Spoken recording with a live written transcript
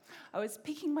I was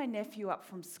picking my nephew up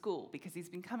from school because he's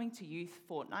been coming to youth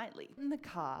fortnightly. In the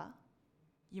car,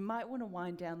 you might want to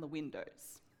wind down the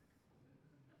windows.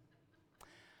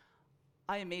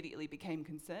 I immediately became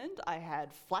concerned. I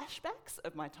had flashbacks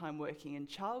of my time working in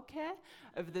childcare,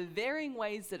 of the varying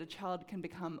ways that a child can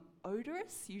become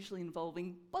odorous, usually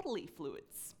involving bodily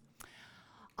fluids.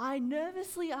 I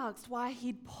nervously asked why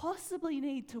he'd possibly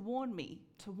need to warn me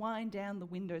to wind down the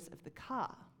windows of the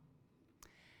car.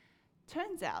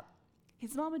 Turns out,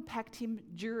 his mum had packed him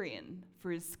durian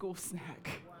for his school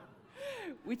snack,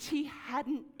 which he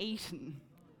hadn't eaten.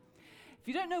 If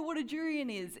you don't know what a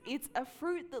durian is, it's a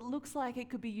fruit that looks like it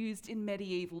could be used in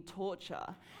medieval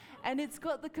torture. And it's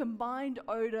got the combined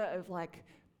odour of like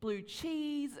blue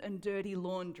cheese and dirty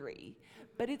laundry.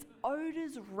 But its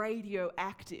odour's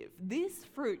radioactive. This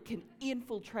fruit can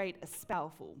infiltrate a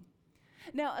spoutful.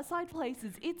 Now, aside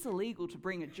places, it's illegal to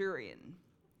bring a durian.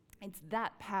 It's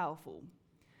that powerful.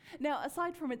 Now,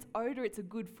 aside from its odour, it's a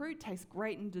good fruit, tastes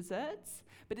great in desserts,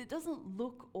 but it doesn't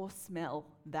look or smell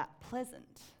that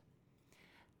pleasant.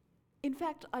 In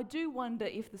fact, I do wonder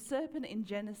if the serpent in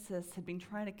Genesis had been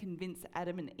trying to convince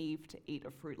Adam and Eve to eat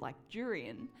a fruit like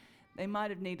durian, they might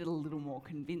have needed a little more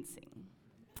convincing.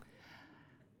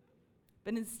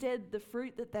 But instead, the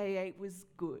fruit that they ate was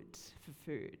good for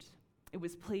food. It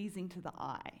was pleasing to the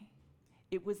eye.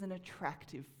 It was an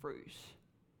attractive fruit.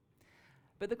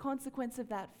 But the consequence of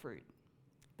that fruit,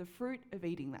 the fruit of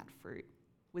eating that fruit,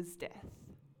 was death.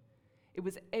 It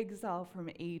was exile from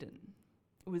Eden.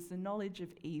 It was the knowledge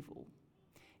of evil.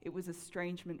 It was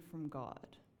estrangement from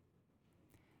God.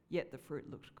 Yet the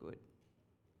fruit looked good.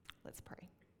 Let's pray.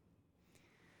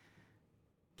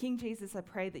 King Jesus, I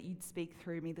pray that you'd speak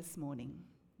through me this morning,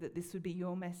 that this would be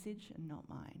your message and not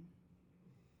mine.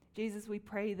 Jesus, we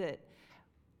pray that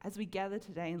as we gather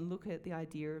today and look at the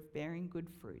idea of bearing good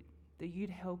fruit, that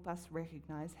you'd help us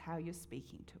recognize how you're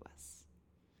speaking to us.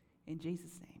 In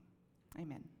Jesus' name,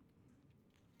 amen.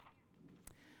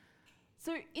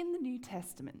 So in the New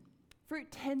Testament,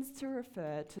 fruit tends to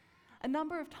refer to a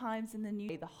number of times in the New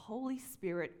Testament, the Holy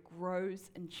Spirit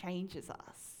grows and changes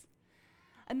us.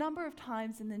 A number of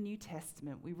times in the New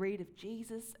Testament, we read of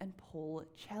Jesus and Paul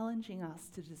challenging us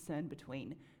to discern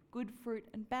between good fruit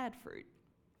and bad fruit,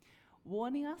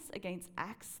 warning us against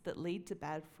acts that lead to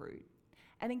bad fruit,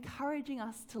 and encouraging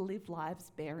us to live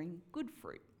lives bearing good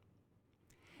fruit.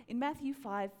 In Matthew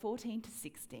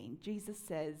 5:14-16, Jesus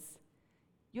says,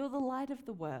 "You're the light of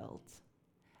the world.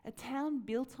 A town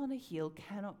built on a hill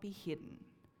cannot be hidden.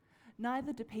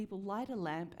 Neither do people light a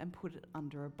lamp and put it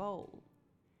under a bowl.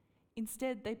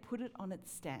 Instead, they put it on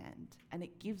its stand, and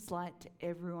it gives light to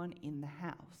everyone in the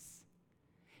house.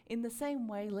 In the same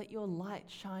way, let your light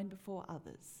shine before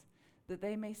others, that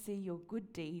they may see your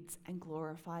good deeds and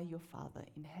glorify your Father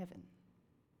in heaven."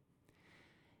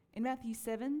 In Matthew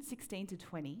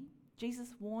 7:16-20,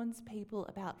 Jesus warns people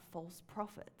about false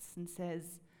prophets and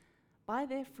says, "By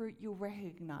their fruit you'll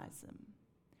recognize them.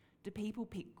 Do people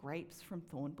pick grapes from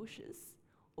thorn bushes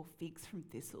or figs from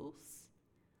thistles?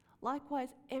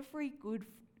 Likewise, every good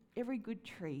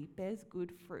tree bears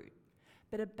good fruit,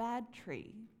 but a bad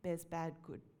tree bears bad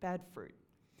fruit.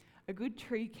 A good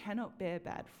tree cannot bear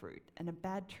bad fruit, and a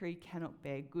bad tree cannot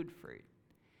bear good fruit.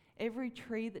 Every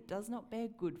tree that does not bear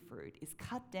good fruit is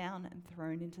cut down and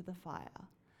thrown into the fire.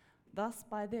 Thus,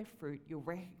 by their fruit, you'll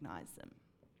recognize them."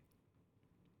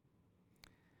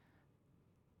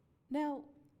 Now,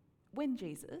 when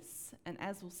Jesus, and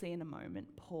as we'll see in a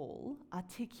moment, Paul,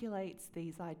 articulates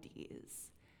these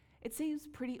ideas, it seems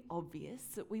pretty obvious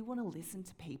that we want to listen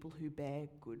to people who bear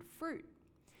good fruit.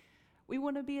 We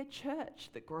want to be a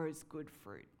church that grows good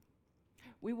fruit.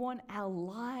 We want our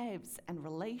lives and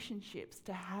relationships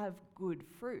to have good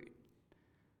fruit.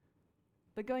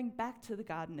 But going back to the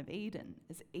Garden of Eden,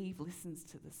 as Eve listens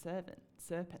to the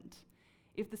serpent,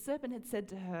 if the serpent had said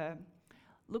to her,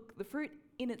 "Look, the fruit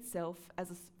in itself as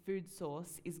a food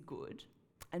source is good,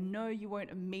 and no, you won't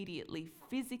immediately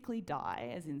physically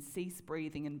die, as in cease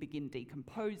breathing and begin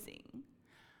decomposing,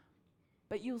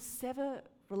 but you'll sever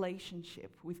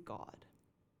relationship with God.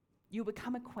 You'll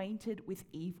become acquainted with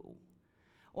evil.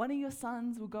 One of your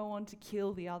sons will go on to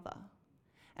kill the other.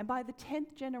 And by the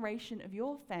 10th generation of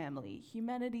your family,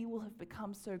 humanity will have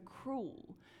become so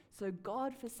cruel, so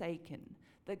God-forsaken,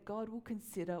 that God will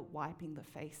consider wiping the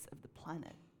face of the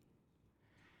planet."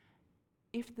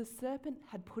 If the serpent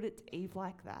had put it to Eve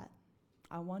like that,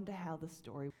 I wonder how the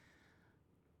story...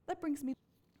 That brings me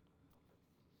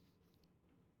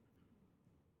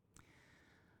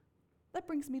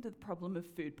to the problem of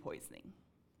food poisoning.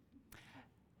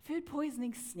 Food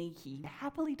poisoning's sneaky.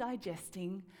 Happily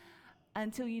digesting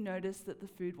until you notice that the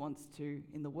food wants to,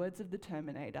 in the words of the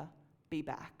Terminator, be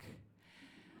back.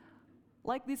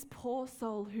 Like this poor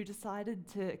soul who decided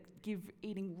to give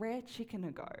eating rare chicken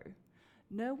a go.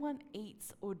 No one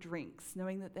eats or drinks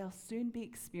knowing that they'll soon be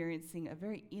experiencing a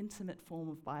very intimate form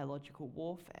of biological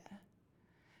warfare.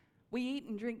 We eat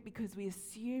and drink because we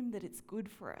assume that it's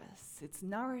good for us, it's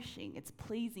nourishing, it's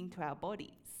pleasing to our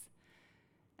bodies.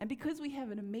 And because we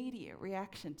have an immediate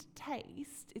reaction to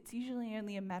taste, it's usually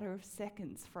only a matter of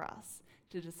seconds for us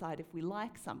to decide if we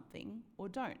like something or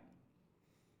don't.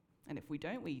 And if we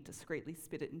don't, we discreetly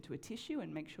spit it into a tissue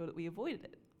and make sure that we avoid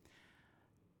it.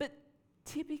 But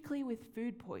typically with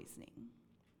food poisoning,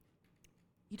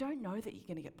 you don't know that you're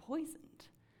going to get poisoned.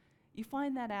 You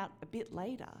find that out a bit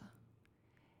later.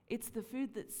 It's the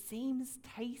food that seems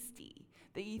tasty,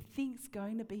 that you think's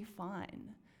going to be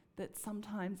fine, that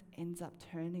sometimes ends up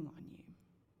turning on you.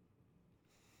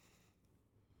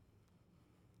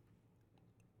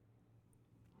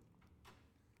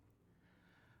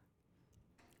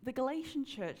 The Galatian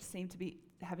church seemed to be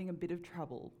having a bit of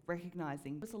trouble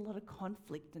recognizing there was a lot of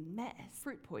conflict and mess,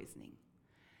 fruit poisoning.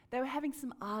 They were having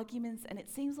some arguments, and it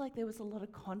seems like there was a lot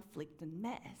of conflict and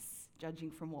mess, judging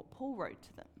from what Paul wrote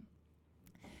to them.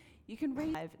 You can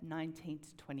read 5:19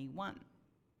 to 21.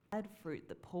 Bad fruit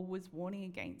that Paul was warning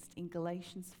against in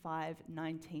Galatians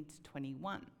 5:19 to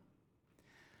 21.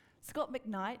 Scott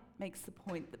McKnight makes the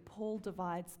point that Paul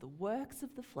divides the works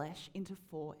of the flesh into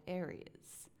 4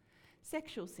 areas.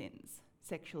 Sexual sins,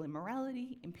 sexual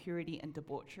immorality, impurity and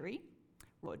debauchery,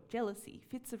 jealousy,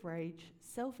 fits of rage,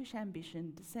 selfish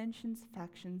ambition, dissensions,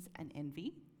 factions and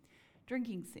envy,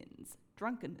 drinking sins,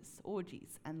 drunkenness,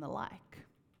 orgies and the like.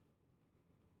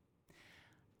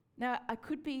 Now, I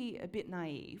could be a bit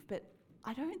naive, but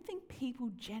I don't think people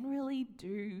generally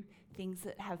do things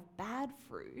that have bad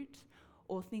fruit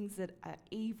or things that are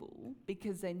evil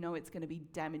because they know it's going to be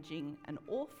damaging and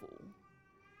awful.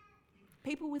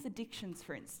 People with addictions,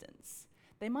 for instance,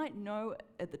 they might know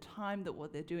at the time that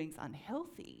what they're doing is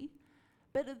unhealthy,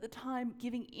 but at the time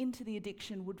giving into the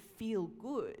addiction would feel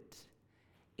good.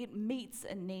 It meets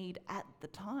a need at the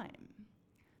time.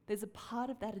 There's a part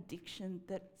of that addiction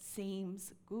that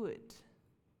seems good.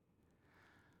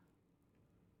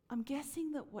 I'm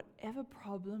guessing that whatever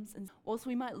problems, and also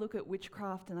we might look at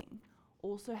witchcraft and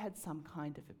also had some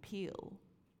kind of appeal.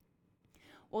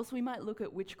 Also, we might look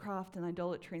at witchcraft and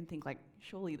idolatry and think like,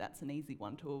 surely that's an easy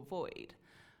one to avoid.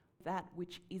 That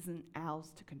which isn't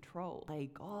ours to control, a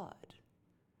God,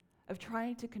 of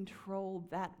trying to control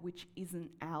that which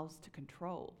isn't ours to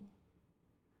control.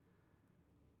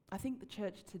 I think the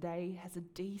church today has a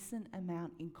decent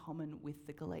amount in common with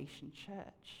the Galatian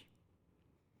church.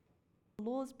 The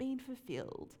law's been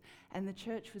fulfilled, and the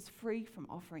church was free from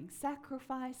offering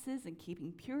sacrifices and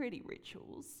keeping purity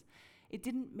rituals. It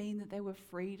didn't mean that they were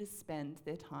free to spend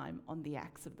their time on the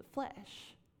acts of the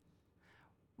flesh.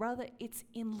 Rather, it's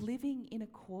in living in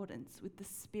accordance with the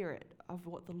spirit of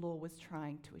what the law was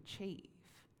trying to achieve.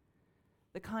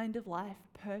 The kind of life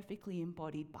perfectly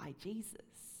embodied by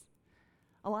Jesus.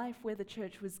 A life where the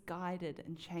church was guided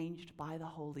and changed by the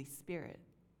Holy Spirit.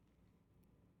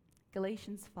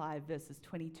 Galatians 5 verses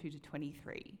 22 to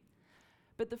 23.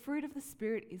 But the fruit of the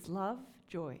Spirit is love,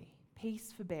 joy,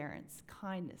 peace, forbearance,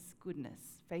 kindness,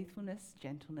 goodness, faithfulness,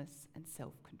 gentleness, and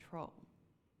self-control.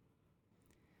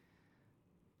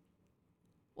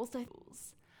 Also,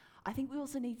 I think we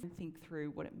also need to think through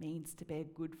what it means to bear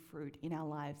good fruit in our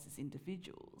lives as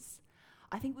individuals.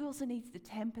 I think we also need to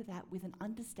temper that with an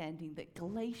understanding that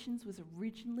Galatians was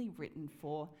originally written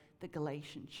for the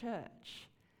Galatian church.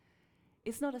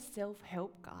 It's not a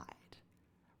self-help guide.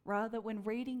 Rather, when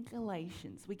reading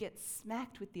Galatians, we get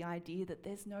smacked with the idea that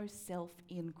there's no self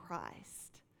in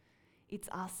Christ. It's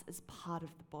us as part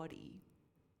of the body.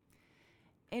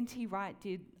 N.T. Wright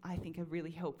did, I think, a really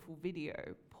helpful video,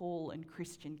 Paul and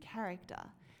Christian Character.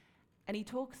 And he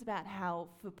talks about how,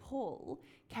 for Paul,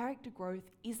 character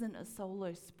growth isn't a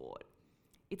solo sport.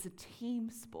 It's a team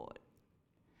sport.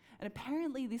 And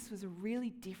apparently this was a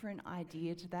really different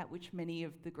idea to that which many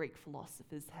of the Greek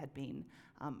philosophers had been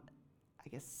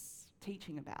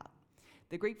teaching about.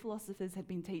 The Greek philosophers had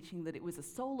been teaching that it was a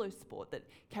solo sport, that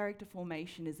character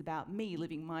formation is about me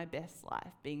living my best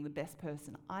life, being the best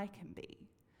person I can be.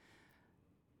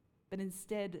 But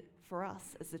instead, for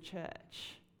us as a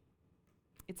church,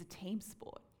 it's a team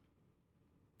sport.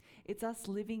 It's us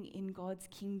living in God's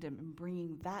kingdom and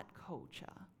bringing that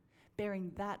culture,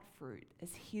 bearing that fruit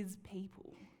as His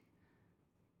people.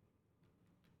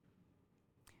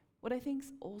 What I think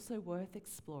is also worth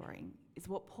exploring is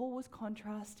what Paul was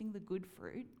contrasting the good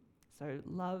fruit, so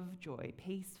love, joy,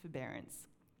 peace, forbearance,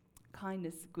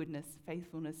 kindness, goodness,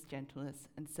 faithfulness, gentleness,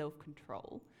 and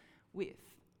self-control with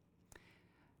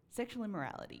sexual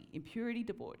immorality, impurity,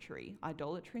 debauchery,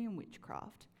 idolatry and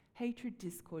witchcraft, hatred,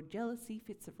 discord, jealousy,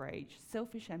 fits of rage,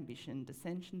 selfish ambition,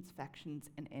 dissensions, factions,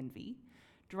 and envy,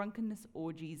 drunkenness,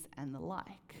 orgies, and the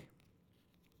like.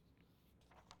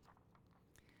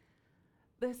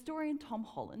 The historian Tom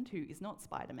Holland, who is not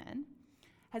Spider-Man,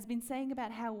 has been saying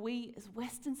about how we as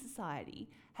Western society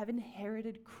have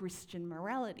inherited Christian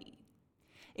morality.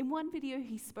 In one video,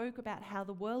 he spoke about how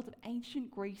the world of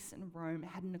ancient Greece and Rome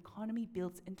had an economy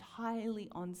built entirely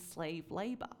on slave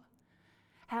labour.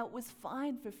 How it was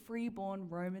fine for freeborn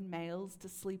Roman males to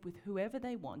sleep with whoever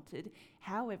they wanted,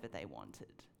 however they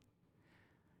wanted.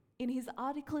 In his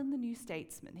article in the New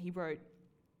Statesman, he wrote,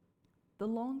 "The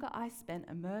longer I spent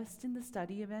immersed in the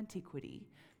study of antiquity,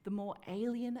 the more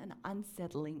alien and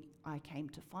unsettling I came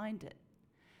to find it.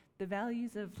 The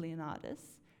values of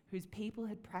Leonidas, whose people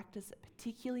had practiced a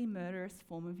particularly murderous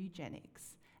form of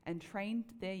eugenics and trained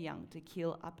their young to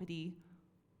kill uppity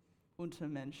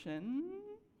Untermenschen,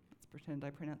 let's pretend I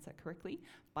pronounced that correctly,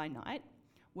 by night,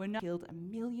 were not killed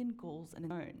 1,000,000 Gauls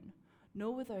and own,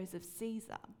 nor were those of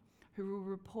Caesar, who were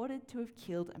reported to have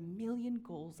killed 1,000,000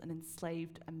 Gauls and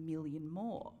enslaved 1,000,000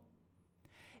 more.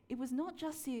 It was not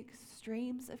just the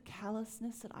extremes of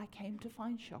callousness that I came to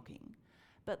find shocking,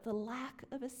 but the lack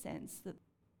of a sense that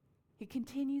he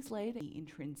continues later the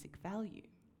intrinsic value.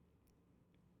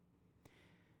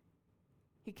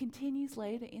 He continues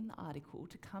later in the article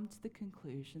to come to the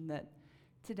conclusion that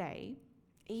today,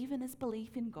 even as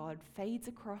belief in God fades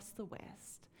across the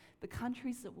West, the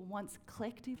countries that were once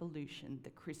collective evolution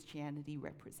that Christianity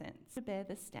represents to bear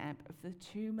the stamp of the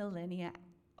 2 millennia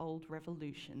old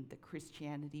revolution that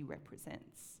Christianity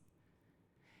represents.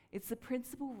 It's the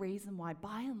principal reason why,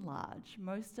 by and large,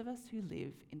 most of us who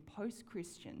live in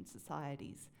post-Christian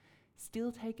societies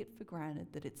still take it for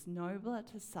granted that it's nobler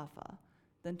to suffer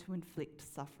than to inflict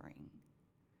suffering.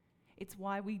 It's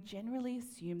why we generally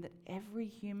assume that every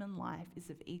human life is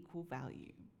of equal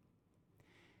value.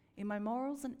 In my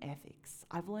morals and ethics,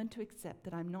 I've learned to accept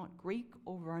that I'm not Greek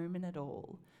or Roman at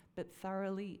all, but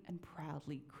thoroughly and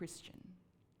proudly Christian.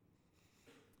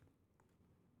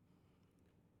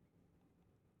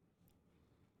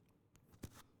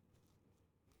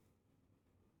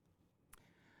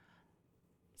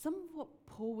 Some of what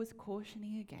Paul was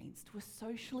cautioning against were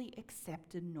socially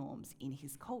accepted norms in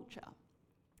his culture.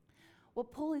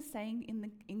 What Paul is saying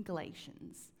in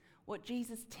Galatians, what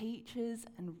Jesus teaches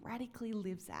and radically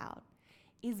lives out,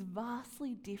 is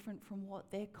vastly different from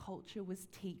what their culture was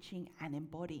teaching and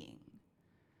embodying.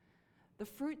 The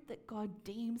fruit that God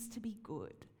deems to be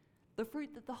good, the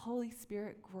fruit that the Holy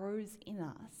Spirit grows in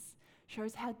us,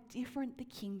 shows how different the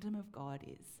kingdom of God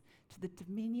is to the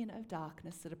dominion of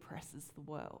darkness that oppresses the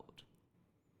world.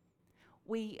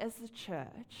 We, as the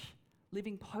church,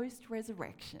 living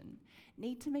post-resurrection,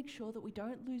 need to make sure that we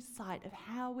don't lose sight of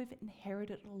how we've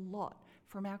inherited a lot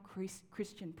from our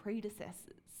Christian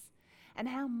predecessors and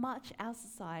how much our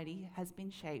society has been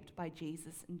shaped by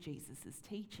Jesus and Jesus'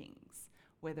 teachings,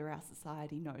 whether our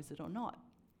society knows it or not.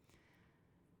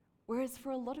 Whereas for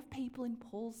a lot of people in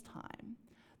Paul's time,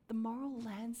 the moral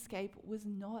landscape was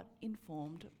not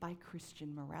informed by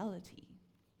Christian morality.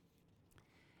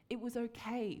 It was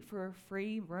okay for a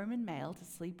free Roman male to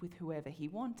sleep with whoever he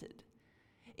wanted.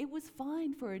 It was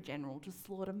fine for a general to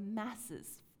slaughter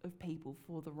masses of people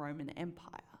for the Roman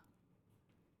Empire.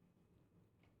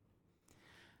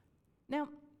 Now,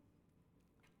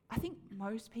 I think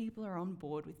most people are on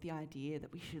board with the idea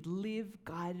that we should live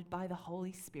guided by the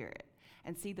Holy Spirit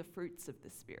and see the fruits of the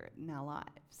Spirit in our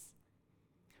lives.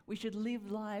 We should live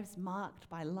lives marked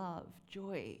by love,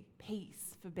 joy,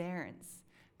 peace, forbearance,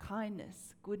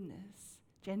 kindness, goodness,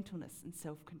 gentleness, and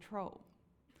self-control.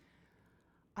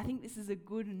 I think this is a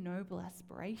good and noble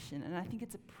aspiration, and I think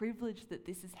it's a privilege that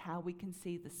this is how we can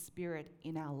see the Spirit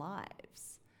in our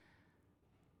lives.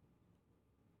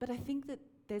 But I think that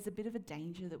there's a bit of a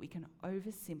danger that we can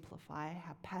oversimplify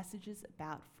how passages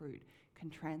about fruit can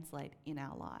translate in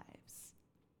our lives.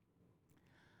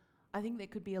 I think there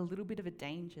could be a little bit of a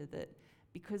danger that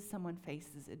because someone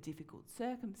faces a difficult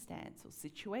circumstance or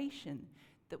situation,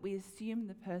 that we assume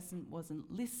the person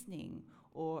wasn't listening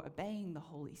or obeying the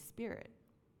Holy Spirit.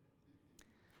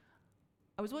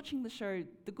 I was watching the show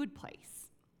The Good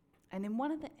Place, and in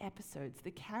one of the episodes,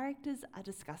 the characters are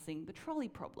discussing the trolley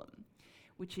problem,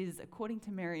 which is, according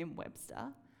to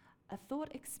Merriam-Webster, a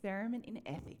thought experiment in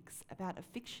ethics about a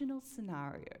fictional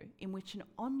scenario in which an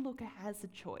onlooker has a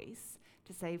choice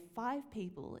to save 5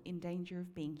 people in danger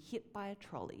of being hit by a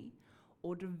trolley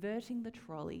or diverting the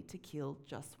trolley to kill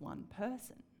just one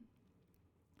person.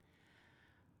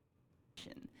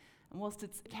 And whilst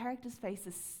its characters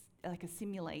face like a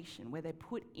simulation where they're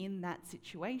put in that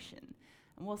situation,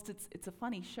 and whilst it's a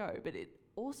funny show, but it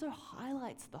also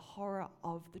highlights the horror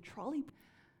of the trolley.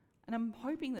 And I'm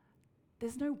hoping that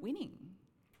there's no winning.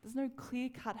 There's no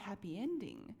clear-cut happy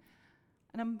ending.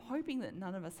 And I'm hoping that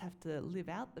none of us have to live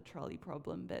out the trolley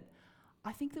problem, but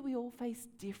I think that we all face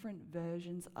different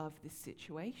versions of this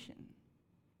situation.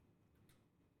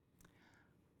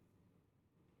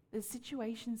 There's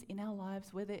situations in our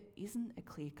lives where there isn't a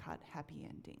clear-cut happy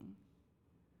ending.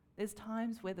 There's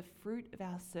times where the fruit of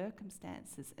our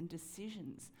circumstances and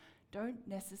decisions don't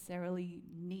necessarily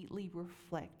neatly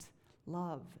reflect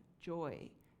love, joy,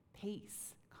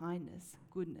 peace, kindness,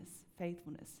 goodness,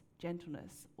 faithfulness,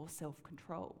 gentleness, or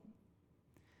self-control.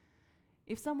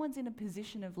 If someone's in a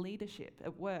position of leadership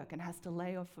at work and has to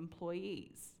lay off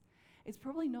employees, it's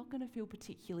probably not going to feel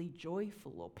particularly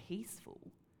joyful or peaceful.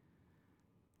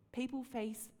 People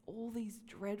face all these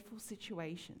dreadful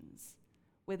situations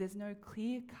where there's no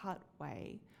clear-cut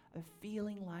way of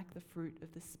feeling like the fruit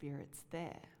of the Spirit's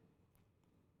there.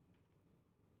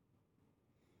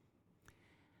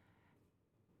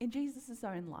 In Jesus'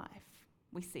 own life,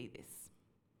 we see this.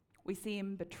 We see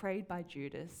him betrayed by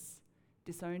Judas,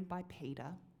 disowned by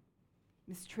Peter,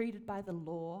 mistreated by the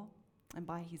law and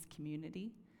by his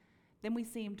community. Then we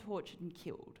see him tortured and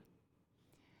killed.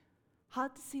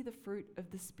 Hard to see the fruit of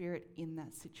the Spirit in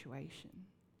that situation.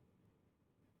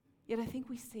 Yet I think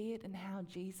we see it in how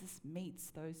Jesus meets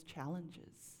those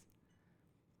challenges.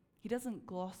 He doesn't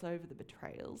gloss over the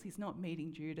betrayals. He's not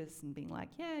meeting Judas and being like,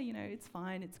 yeah, it's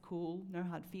fine, it's cool, no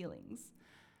hard feelings.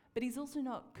 But he's also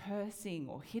not cursing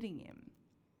or hitting him.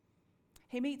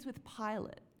 He meets with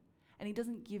Pilate, and he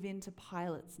doesn't give in to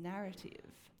Pilate's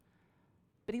narrative.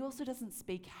 But he also doesn't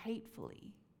speak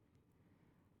hatefully.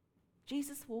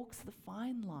 Jesus walks the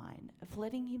fine line of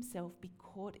letting himself be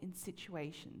caught in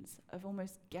situations of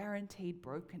almost guaranteed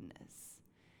brokenness.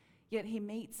 Yet he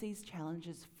meets these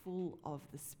challenges full of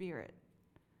the Spirit.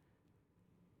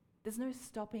 There's no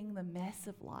stopping the mess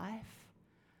of life.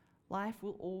 Life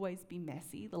will always be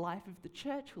messy. The life of the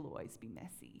church will always be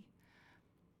messy.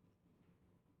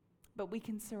 But we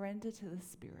can surrender to the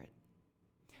Spirit.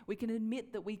 We can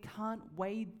admit that we can't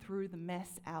wade through the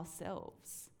mess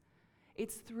ourselves.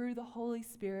 It's through the Holy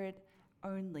Spirit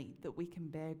only that we can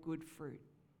bear good fruit.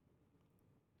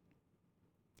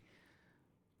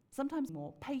 Sometimes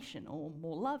more patient or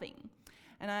more loving.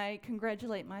 And I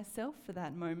congratulate myself for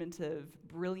that moment of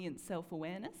brilliant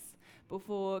self-awareness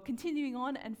before continuing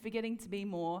on and forgetting to be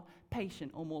more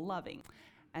patient or more loving.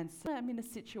 And so I'm in a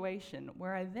situation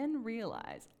where I then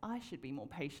realize I should be more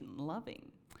patient and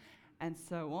loving, and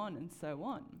so on and so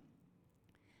on.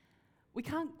 We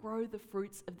can't grow the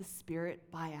fruits of the Spirit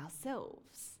by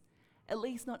ourselves, at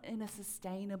least not in a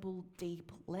sustainable,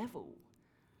 deep level.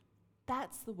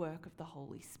 That's the work of the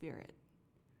Holy Spirit.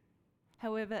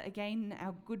 However, again,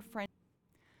 our good friend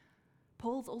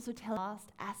Paul's also telling us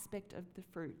the last aspect of the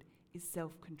fruit is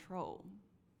self-control.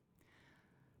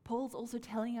 Paul's also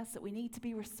telling us that we need to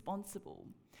be responsible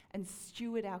and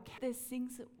steward our character. There's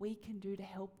things that we can do to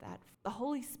help that. The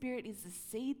Holy Spirit is the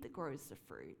seed that grows the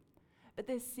fruit, but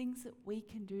there's things that we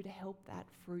can do to help that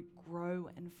fruit grow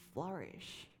and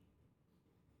flourish.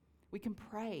 We can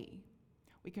pray.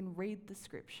 We can read the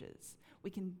scriptures. We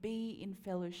can be in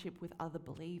fellowship with other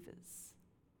believers.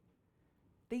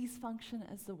 These function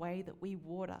as the way that we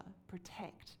water,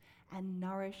 protect, and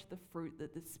nourish the fruit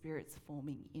that the Spirit's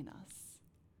forming in us.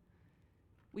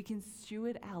 We can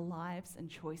steward our lives and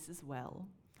choices well,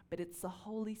 but it's the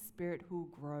Holy Spirit who will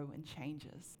grow and change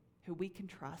us, who we can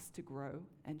trust to grow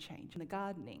and change. In the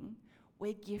gardening,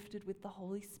 we're gifted with the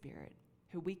Holy Spirit,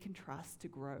 who we can trust to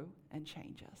grow and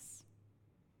change us.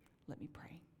 Let me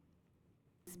pray.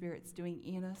 The Spirit's doing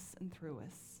in us and through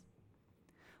us.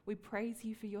 We praise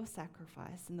you for your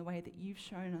sacrifice and the way that you've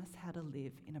shown us how to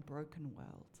live in a broken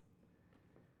world.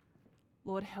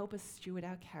 Lord, help us steward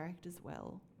our characters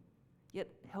well, yet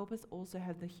help us also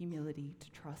have the humility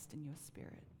to trust in your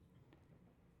Spirit.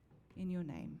 In your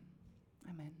name,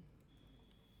 amen.